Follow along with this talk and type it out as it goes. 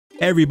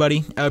Hey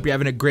everybody, I hope you're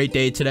having a great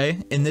day today.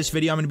 In this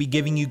video, I'm going to be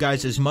giving you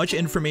guys as much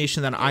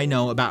information that I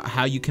know about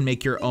how you can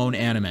make your own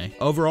anime.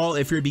 Overall,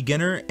 if you're a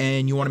beginner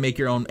and you want to make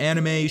your own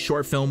anime,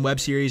 short film, web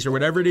series, or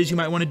whatever it is you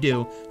might want to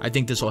do, I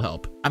think this will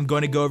help. I'm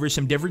going to go over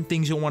some different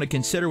things you'll want to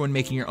consider when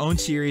making your own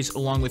series,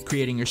 along with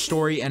creating your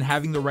story and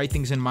having the right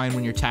things in mind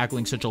when you're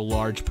tackling such a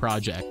large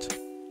project.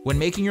 When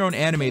making your own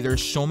anime,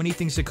 there's so many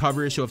things to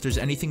cover, so if there's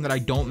anything that I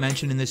don't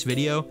mention in this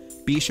video,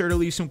 be sure to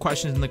leave some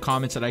questions in the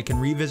comments that I can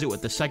revisit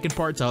with the second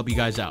part to help you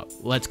guys out.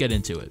 Let's get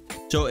into it.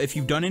 So if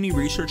you've done any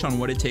research on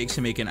what it takes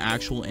to make an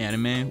actual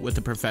anime with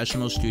a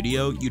professional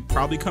studio, you'd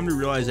probably come to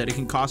realize that it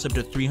can cost up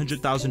to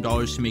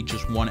 $300,000 to make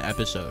just one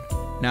episode.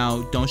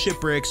 Now, don't shit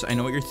bricks. I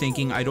know what you're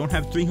thinking. I don't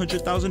have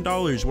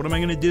 $300,000. What am I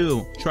going to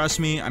do? Trust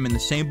me, I'm in the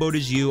same boat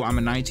as you. I'm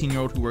a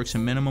 19-year-old who works a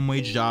minimum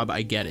wage job.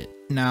 I get it.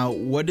 Now,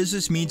 what does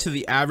this mean to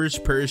the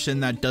average person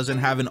that doesn't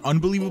have an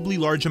unbelievably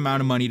large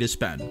amount of money to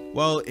spend?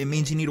 Well, it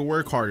means you need to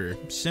work harder.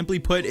 Simply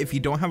put, if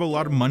you don't have a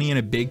lot of money and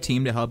a big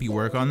team to help you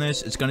work on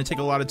this, it's going to take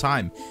a lot of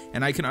time.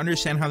 And I can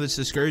understand how this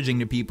is discouraging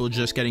to people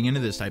just getting into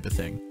this type of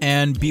thing.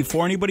 And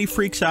before anybody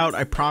freaks out,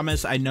 I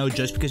promise I know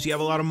just because you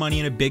have a lot of money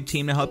and a big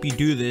team to help you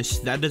do this,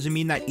 that doesn't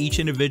mean that each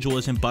individual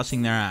isn't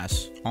busting their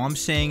ass. All I'm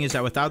saying is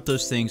that without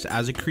those things,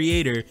 as a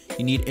creator,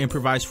 you need to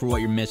improvise for what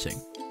you're missing.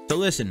 So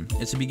listen,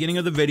 it's the beginning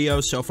of the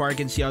video. So far I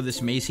can see how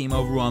this may seem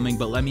overwhelming,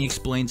 but let me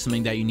explain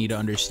something that you need to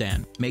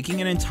understand. Making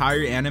an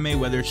entire anime,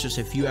 whether it's just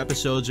a few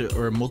episodes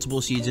or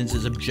multiple seasons,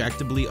 is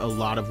objectively a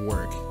lot of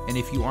work. And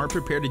if you aren't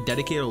prepared to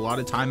dedicate a lot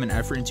of time and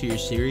effort into your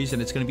series, then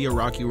it's going to be a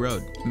rocky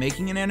road.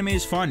 Making an anime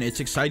is fun.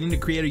 It's exciting to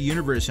create a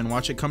universe and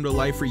watch it come to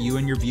life for you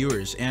and your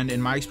viewers. And in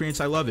my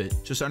experience, I love it.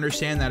 Just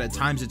understand that at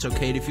times it's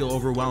okay to feel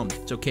overwhelmed.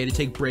 It's okay to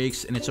take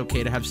breaks, and it's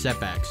okay to have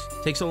setbacks.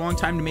 It takes a long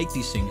time to make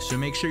these things, so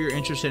make sure you're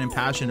interested and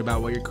passionate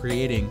about what you're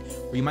creating,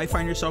 or you might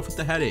find yourself with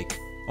a headache.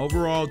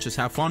 Overall, just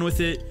have fun with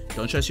it,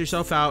 don't stress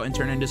yourself out, and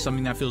turn it into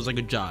something that feels like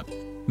a job.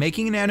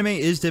 Making an anime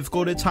is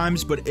difficult at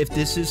times, but if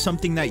this is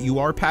something that you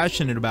are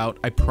passionate about,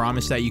 I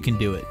promise that you can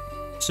do it.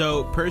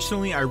 So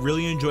personally, I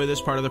really enjoy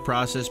this part of the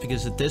process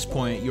because at this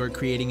point, you are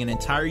creating an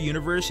entire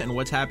universe and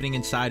what's happening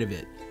inside of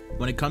it.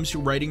 When it comes to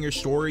writing your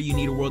story, you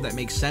need a world that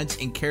makes sense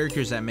and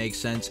characters that make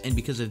sense, and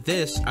because of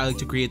this, I like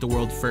to create the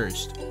world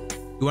first.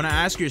 You want to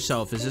ask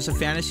yourself, is this a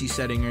fantasy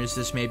setting or is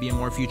this maybe a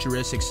more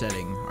futuristic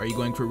setting? Are you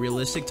going for a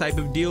realistic type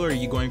of deal or are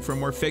you going for a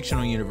more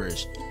fictional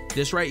universe?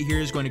 This right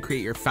here is going to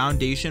create your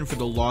foundation for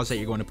the laws that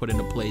you're going to put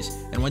into place,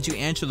 and once you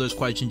answer those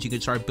questions, you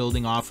can start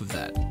building off of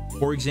that.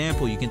 For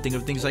example, you can think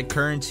of things like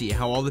currency,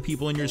 how all the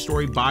people in your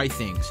story buy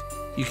things.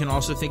 You can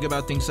also think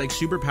about things like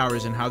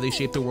superpowers and how they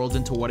shape the world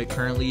into what it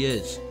currently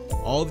is.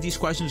 All of these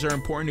questions are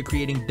important to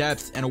creating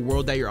depth and a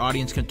world that your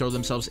audience can throw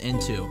themselves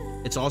into.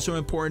 It's also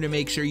important to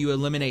make sure you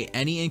eliminate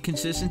any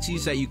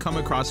inconsistencies that you come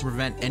across to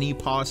prevent any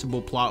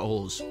possible plot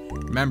holes.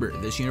 Remember,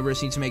 this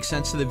universe needs to make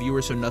sense to the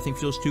viewer so nothing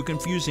feels too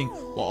confusing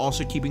while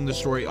also keeping the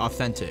story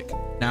authentic.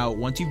 Now,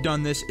 once you've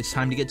done this, it's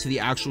time to get to the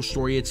actual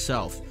story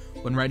itself.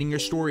 When writing your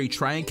story,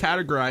 try and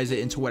categorize it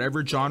into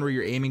whatever genre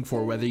you're aiming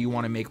for, whether you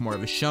want to make more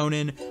of a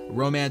shonen,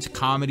 romance,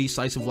 comedy,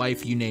 slice of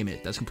life, you name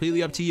it. That's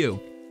completely up to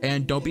you.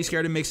 And don't be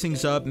scared to mix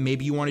things up.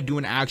 Maybe you want to do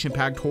an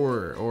action-packed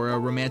horror or a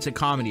romantic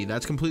comedy.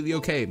 That's completely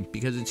okay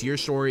because it's your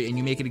story and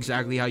you make it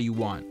exactly how you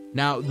want.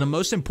 Now, the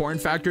most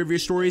important factor of your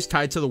story is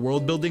tied to the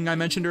world building I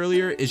mentioned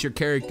earlier is your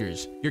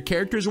characters. Your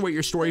characters are what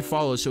your story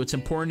follows, so it's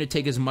important to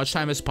take as much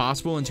time as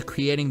possible into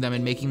creating them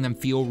and making them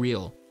feel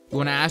real. You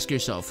want to ask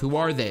yourself, who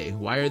are they?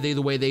 Why are they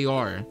the way they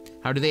are?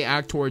 How do they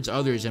act towards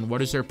others and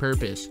what is their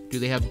purpose? Do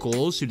they have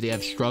goals? Do they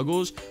have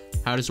struggles?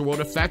 How does the world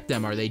affect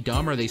them? Are they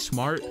dumb? Are they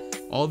smart?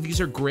 All of these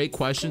are great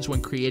questions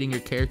when creating your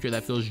character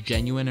that feels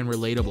genuine and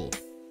relatable.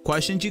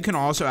 Questions you can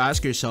also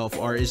ask yourself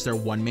are, is there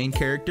one main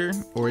character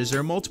or is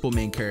there multiple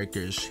main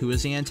characters? Who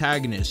is the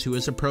antagonist? Who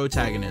is the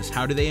protagonist?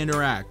 How do they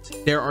interact?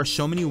 There are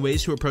so many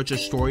ways to approach a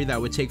story that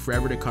would take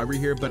forever to cover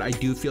here, but I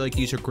do feel like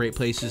these are great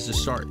places to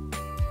start.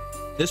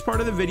 This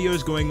part of the video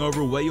is going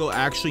over what you'll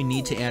actually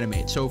need to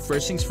animate. So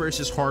first things first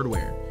is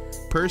hardware.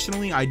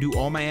 Personally, I do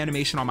all my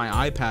animation on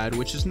my iPad,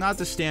 which is not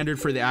the standard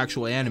for the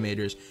actual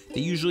animators.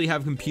 They usually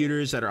have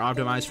computers that are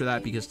optimized for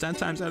that because 10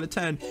 times out of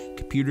 10,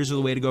 computers are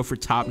the way to go for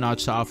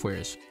top-notch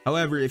softwares.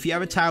 However, if you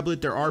have a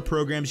tablet, there are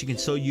programs you can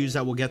still use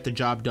that will get the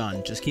job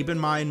done. Just keep in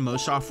mind,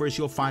 most softwares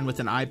you'll find with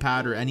an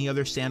iPad or any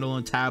other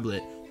standalone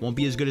tablet won't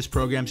be as good as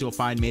programs you'll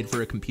find made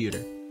for a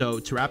computer. So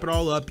to wrap it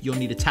all up, you'll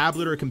need a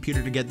tablet or a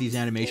computer to get these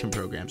animation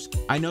programs.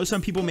 I know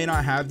some people may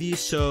not have these,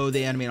 so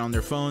they animate on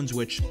their phones,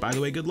 which, by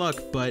the way, good luck,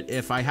 but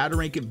if I had to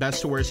rank it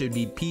best to worst, it would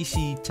be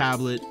PC,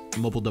 tablet,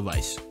 mobile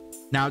device.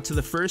 Now to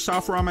the first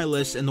software on my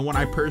list, and the one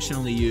I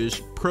personally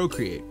use,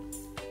 Procreate.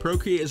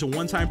 Procreate is a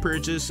one-time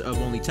purchase of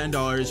only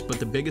 $10, but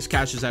the biggest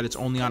catch is that it's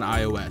only on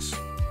iOS.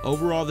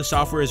 Overall, the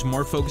software is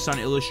more focused on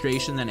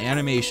illustration than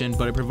animation,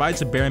 but it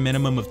provides a bare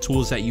minimum of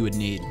tools that you would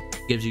need.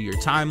 It gives you your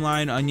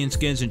timeline, onion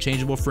skins, and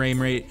changeable frame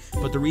rate,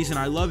 but the reason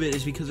I love it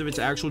is because of its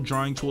actual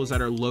drawing tools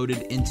that are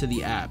loaded into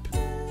the app.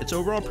 It's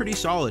overall pretty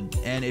solid,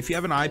 and if you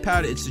have an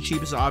iPad, it's the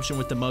cheapest option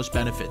with the most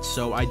benefits,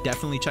 so I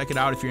definitely check it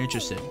out if you're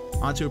interested.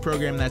 Onto a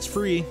program that's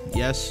free.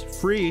 Yes,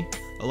 free.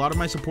 A lot of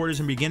my supporters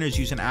and beginners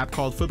use an app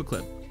called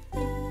Flip-A-Clip.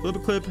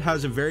 Flip-A-Clip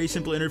has a very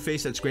simple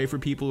interface that's great for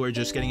people who are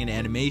just getting into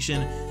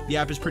animation. The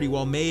app is pretty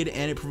well made,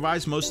 and it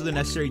provides most of the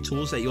necessary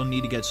tools that you'll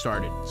need to get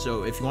started.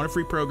 So if you want a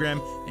free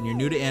program and you're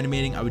new to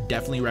animating, I would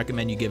definitely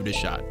recommend you give it a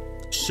shot.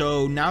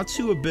 So now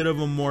to a bit of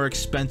a more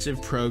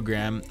expensive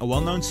program. A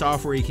well-known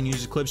software you can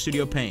use is Clip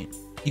Studio Paint.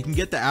 You can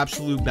get the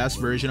absolute best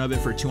version of it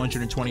for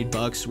 220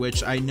 bucks,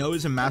 which I know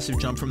is a massive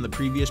jump from the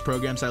previous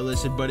programs I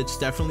listed, but it's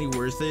definitely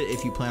worth it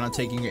if you plan on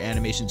taking your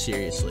animation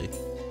seriously.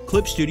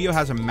 Clip Studio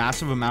has a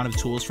massive amount of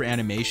tools for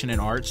animation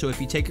and art, so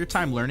if you take your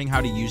time learning how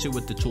to use it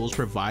with the tools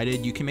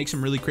provided, you can make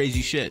some really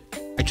crazy shit.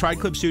 I tried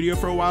Clip Studio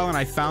for a while and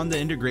I found the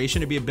integration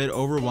to be a bit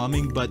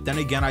overwhelming, but then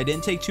again, I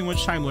didn't take too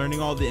much time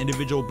learning all the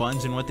individual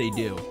buttons and what they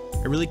do.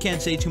 I really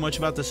can't say too much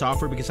about the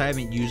software because I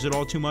haven't used it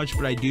all too much,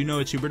 but I do know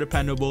it's super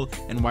dependable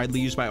and widely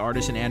used by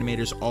artists and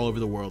animators all over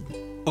the world.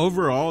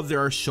 Overall,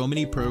 there are so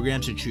many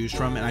programs to choose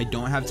from and I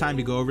don't have time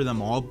to go over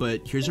them all,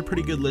 but here's a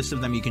pretty good list of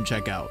them you can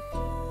check out.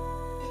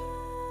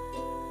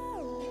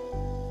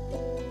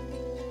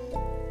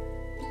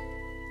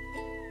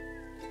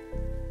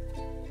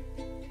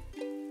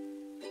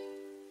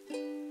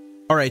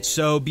 Alright,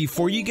 so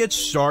before you get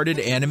started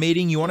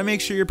animating, you want to make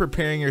sure you're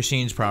preparing your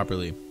scenes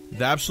properly.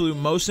 The absolute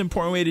most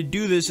important way to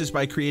do this is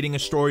by creating a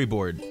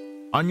storyboard.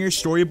 On your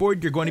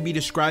storyboard, you're going to be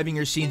describing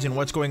your scenes and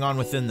what's going on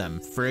within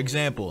them. For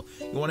example,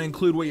 you want to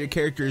include what your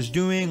character is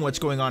doing, what's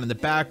going on in the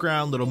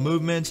background, little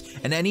movements,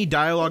 and any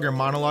dialogue or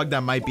monologue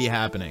that might be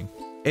happening.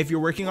 If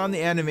you're working on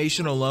the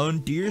animation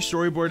alone, do your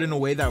storyboard in a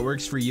way that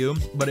works for you,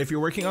 but if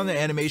you're working on the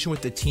animation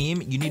with the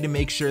team, you need to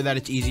make sure that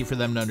it's easy for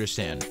them to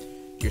understand.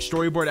 Your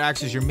storyboard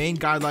acts as your main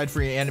guideline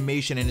for your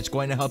animation and it's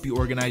going to help you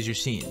organize your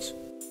scenes.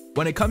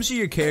 When it comes to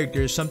your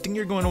characters, something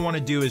you're going to want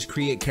to do is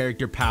create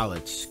character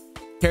palettes.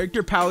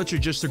 Character palettes are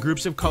just the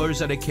groups of colors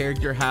that a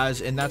character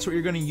has, and that's what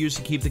you're going to use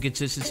to keep the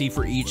consistency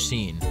for each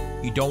scene.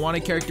 You don't want a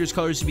character's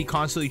colors to be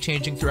constantly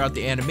changing throughout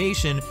the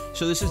animation,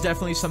 so this is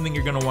definitely something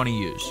you're going to want to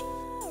use.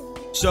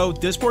 So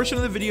this portion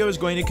of the video is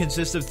going to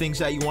consist of things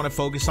that you want to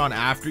focus on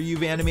after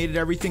you've animated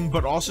everything,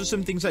 but also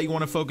some things that you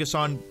want to focus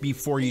on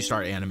before you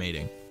start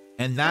animating.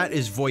 And that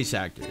is voice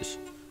actors.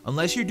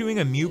 Unless you're doing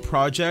a mute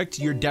project,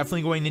 you're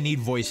definitely going to need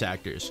voice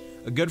actors.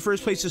 A good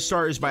first place to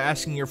start is by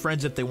asking your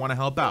friends if they want to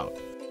help out.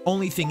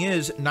 Only thing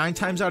is, 9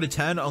 times out of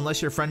 10,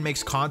 unless your friend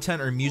makes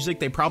content or music,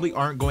 they probably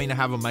aren't going to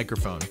have a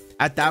microphone.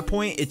 At that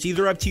point, it's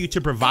either up to you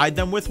to provide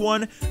them with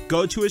one,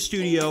 go to a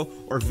studio,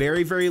 or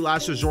very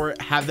last resort,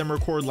 have them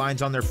record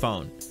lines on their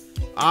phone.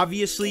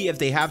 Obviously, if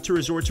they have to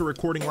resort to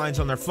recording lines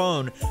on their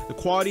phone, the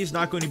quality is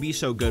not going to be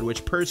so good,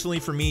 which personally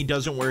for me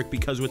doesn't work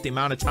because with the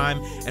amount of time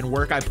and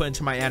work I put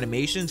into my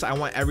animations, I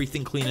want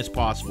everything clean as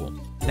possible.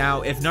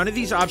 Now, if none of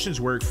these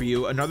options work for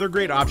you, another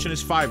great option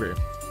is Fiverr.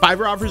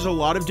 Fiverr offers a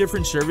lot of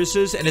different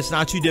services and it's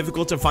not too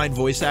difficult to find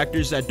voice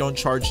actors that don't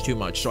charge too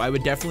much, so I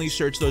would definitely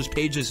search those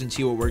pages and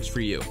see what works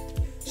for you.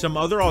 Some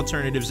other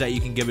alternatives that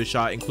you can give a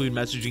shot include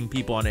messaging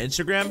people on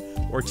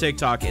Instagram or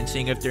TikTok and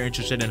seeing if they're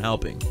interested in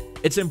helping.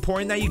 It's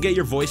important that you get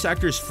your voice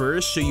actors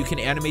first so you can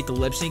animate the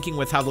lip syncing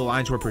with how the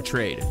lines were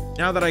portrayed.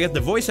 Now that I get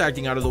the voice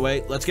acting out of the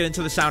way, let's get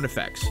into the sound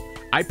effects.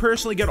 I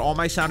personally get all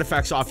my sound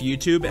effects off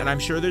YouTube, and I'm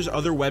sure there's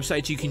other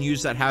websites you can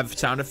use that have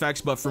sound effects,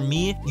 but for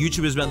me,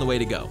 YouTube has been the way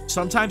to go.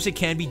 Sometimes it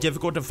can be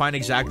difficult to find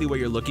exactly what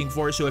you're looking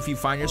for, so if you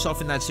find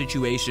yourself in that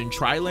situation,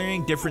 try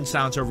layering different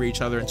sounds over each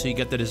other until you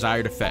get the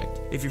desired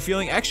effect. If you're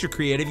feeling extra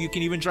creative, you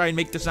can even try and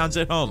make the sounds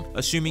at home,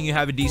 assuming you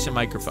have a decent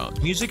microphone.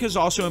 Music is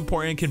also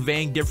important in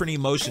conveying different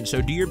emotions,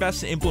 so do your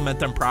best to implement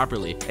them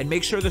properly, and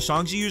make sure the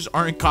songs you use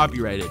aren't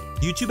copyrighted.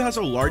 YouTube has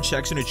a large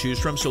section to choose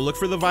from, so look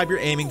for the vibe you're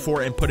aiming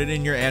for and put it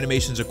in your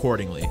animations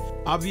accordingly.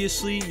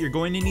 Obviously, you're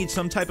going to need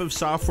some type of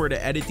software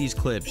to edit these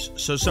clips,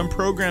 so some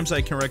programs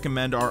I can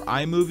recommend are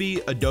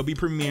iMovie, Adobe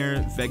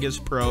Premiere, Vegas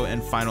Pro,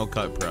 and Final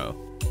Cut Pro.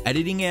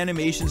 Editing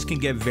animations can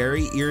get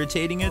very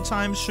irritating at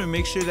times, so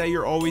make sure that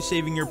you're always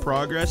saving your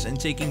progress and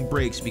taking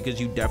breaks because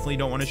you definitely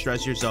don't want to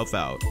stress yourself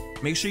out.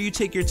 Make sure you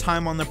take your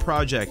time on the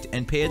project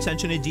and pay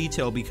attention to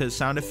detail because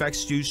sound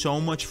effects do so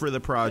much for the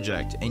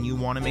project and you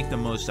want to make the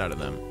most out of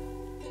them.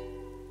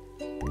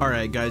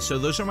 Alright guys, so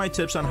those are my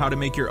tips on how to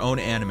make your own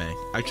anime.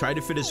 I tried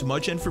to fit as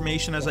much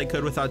information as I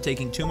could without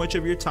taking too much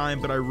of your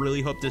time, but I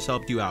really hope this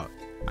helped you out.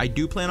 I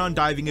do plan on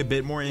diving a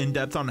bit more in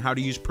depth on how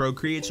to use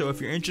Procreate, so if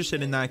you're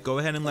interested in that, go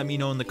ahead and let me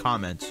know in the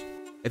comments.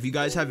 If you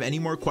guys have any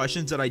more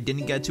questions that I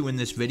didn't get to in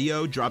this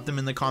video, drop them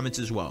in the comments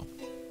as well.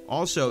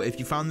 Also, if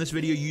you found this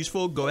video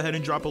useful, go ahead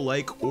and drop a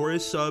like or a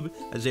sub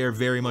as they are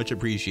very much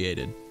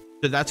appreciated.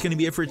 So that's going to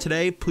be it for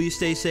today. Please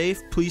stay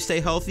safe, please stay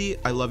healthy,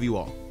 I love you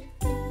all.